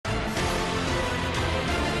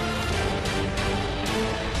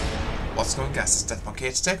What's going on, guys? It's DeathMonk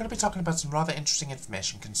here. Today I'm going to be talking about some rather interesting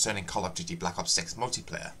information concerning Call of Duty Black Ops 6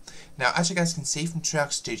 multiplayer. Now, as you guys can see from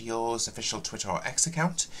Preorder Studios' official Twitter or X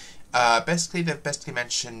account, they've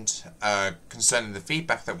mentioned concerning the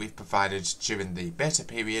feedback that we've provided during the beta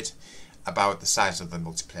period about the size of the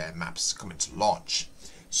multiplayer maps coming to launch.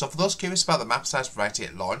 So for those curious about the map size variety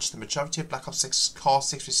at launch, the majority of Black Ops 6 Core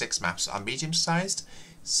 6v6 maps are medium-sized,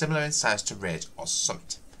 similar in size to Raid or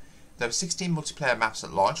Summit. There are 16 multiplayer maps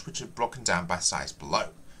at launch, which are broken down by size below.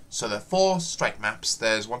 So there are 4 strike maps,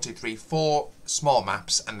 there's 4 small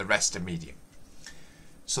maps, and the rest are medium.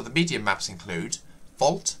 So the medium maps include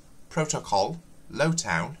Vault, Protocol,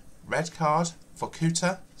 Lowtown, Red Card,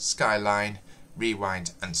 Vorkuta, Skyline,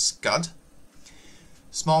 Rewind, and Scud.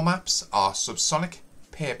 Small maps are Subsonic,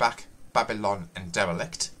 Payback, Babylon, and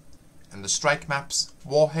Derelict. And the strike maps,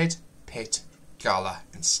 Warhead, Pit, Gala,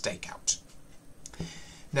 and Stakeout.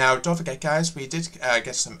 Now, don't forget, guys, we did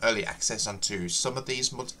get some early access onto some of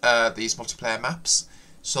these multiplayer maps.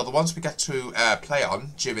 So the ones we got to play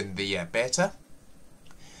on during the beta,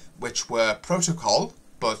 which were Protocol,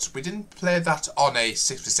 but we didn't play that on a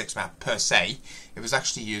 6v6 map per se. It was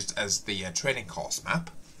actually used as the training course map.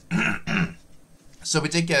 So we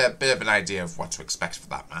did get a bit of an idea of what to expect for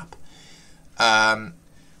that map.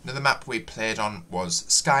 Another map we played on was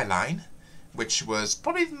Skyline, which was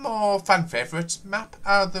probably the more fan favourite map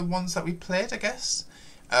out of the ones that we played, I guess.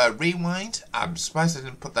 Rewind, I'm surprised I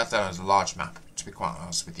didn't put that down as a large map, to be quite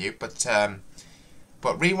honest with you. But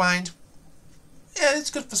Rewind, yeah,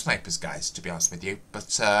 it's good for snipers, guys, to be honest with you.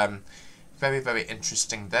 But very, very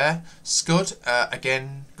interesting there. Scud,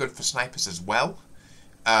 again, good for snipers as well.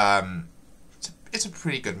 It's a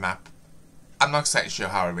pretty good map. I'm not exactly sure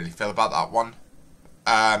how I really feel about that one.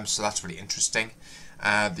 So that's really interesting.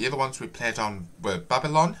 The other ones we played on were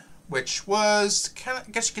Babylon, which was, I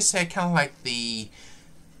guess you could say, kind of like the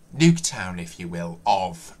Nuketown, if you will,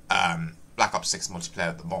 of Black Ops 6 multiplayer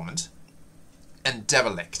at the moment. And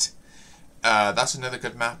Derelict. That's another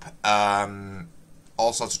good map.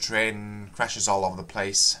 All sorts of train crashes all over the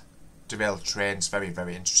place. Derailed trains, very,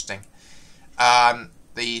 very interesting.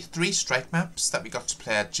 The 3 strike maps that we got to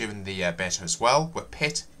play during the beta as well were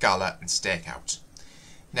Pit, Gala, and Stakeout.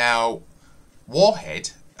 Now,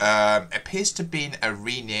 Warhead appears to be a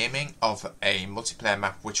renaming of a multiplayer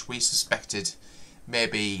map which we suspected may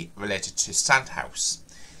be related to SANDHOUSE.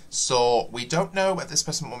 So we don't know at this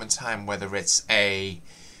present moment in time whether it's a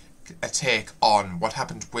take on what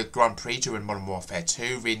happened with Grand Prix during Modern Warfare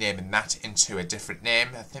 2, renaming that into a different name.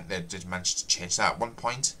 I think they did manage to change that at one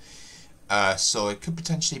point. So it could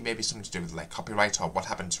potentially maybe something to do with like copyright or what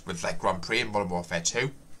happened with like Grand Prix in Modern Warfare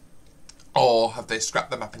 2. Or have they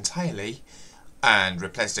scrapped the map entirely and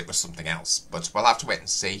replaced it with something else? But we'll have to wait and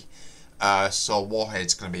see. So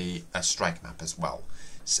Warhead's going to be a strike map as well.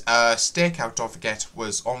 Stakeout, don't forget,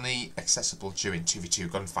 was only accessible during 2v2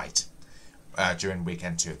 gunfight during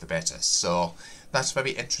weekend 2 of the beta. So that's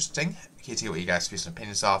very interesting. Keen to hear what you guys' views and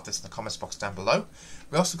opinions are of this in the comments box down below.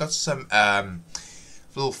 We also got some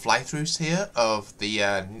little fly-throughs here of the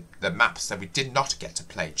maps that we did not get to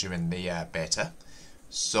play during the beta.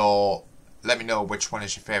 So let me know which one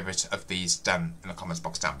is your favourite of these down in the comments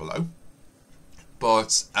box down below.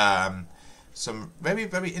 But some very,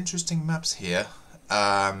 very interesting maps here.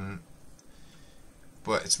 But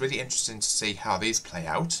it's really interesting to see how these play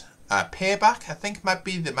out. Payback, I think, might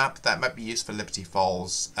be the map that might be used for Liberty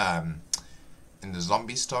Falls in the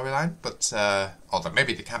zombie storyline. But or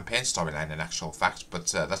maybe the campaign storyline in actual fact. But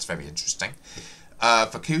that's very interesting.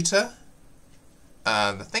 Vorkuta.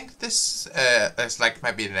 I think this is like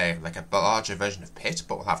maybe a larger version of Pit,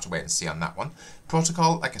 but we'll have to wait and see on that one.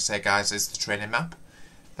 Protocol, like I say, guys, is the training map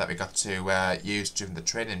that we got to use during the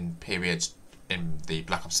training period in the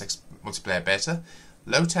Black Ops 6 multiplayer beta.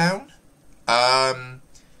 Lowtown, and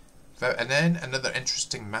then another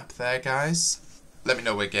interesting map there, guys. Let me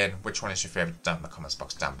know again which one is your favourite down in the comments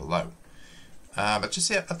box down below. But just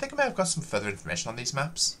here, I think I may have got some further information on these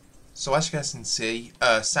maps. So as you guys can see,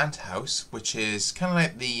 SANDHOUSE, which is kind of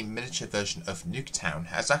like the miniature version of Nuketown,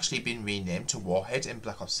 has actually been renamed to Warhead in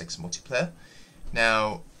Black Ops 6 multiplayer.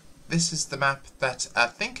 Now, this is the map that I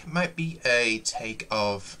think might be a take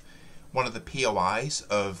of one of the POIs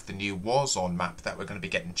of the new Warzone map that we're going to be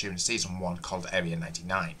getting during Season 1 called Area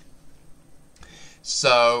 99.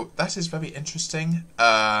 So, that is very interesting,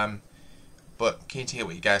 but keen to hear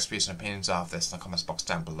what you guys' views and opinions are of this in the comments box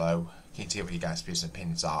down below. Keen to hear what you guys' views and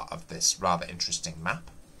opinions are of this rather interesting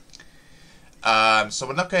map. So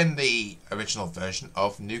we're not getting the original version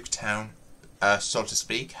of Nuketown, so to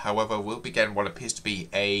speak. However, we'll be getting what appears to be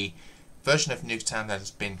a version of Nuketown that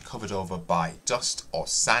has been covered over by dust or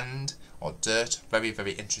sand or dirt. Very,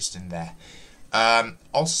 very interesting there.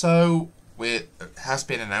 Also, it has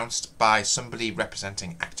been announced by somebody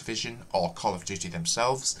representing Activision or Call of Duty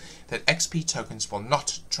themselves that XP tokens will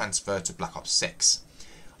not transfer to Black Ops 6.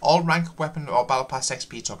 All rank, weapon or Battle Pass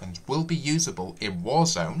XP tokens will be usable in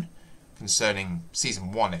Warzone, concerning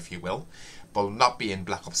Season 1 if you will, but will not be in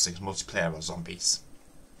Black Ops 6 multiplayer or zombies.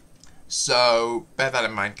 So bear that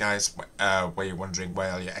in mind, guys, where you're wondering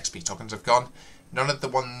where all your XP tokens have gone. None of the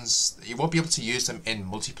ones, you won't be able to use them in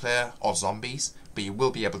multiplayer or zombies, but you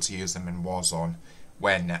will be able to use them in Warzone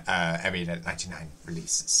when Area 99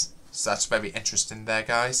 releases. So that's very interesting there,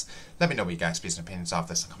 guys. Let me know what you guys' views and opinions of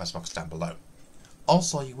this in the comments box down below.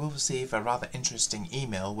 Also, you will receive a rather interesting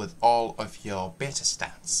email with all of your beta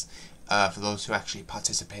stats. For those who actually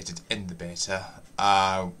participated in the beta,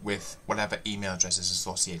 with whatever email address is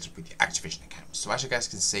associated with your Activision account. So as you guys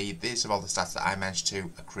can see, these are all the stats that I managed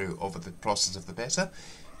to accrue over the process of the beta.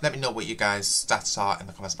 Let me know what you guys' stats are in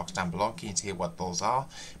the comments box down below. Keen to hear what those are.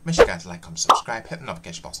 Make sure you guys like, comment, subscribe, hit the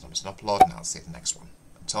notification bell so you don't miss an upload, and I'll see you in the next one.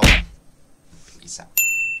 Until then, peace out.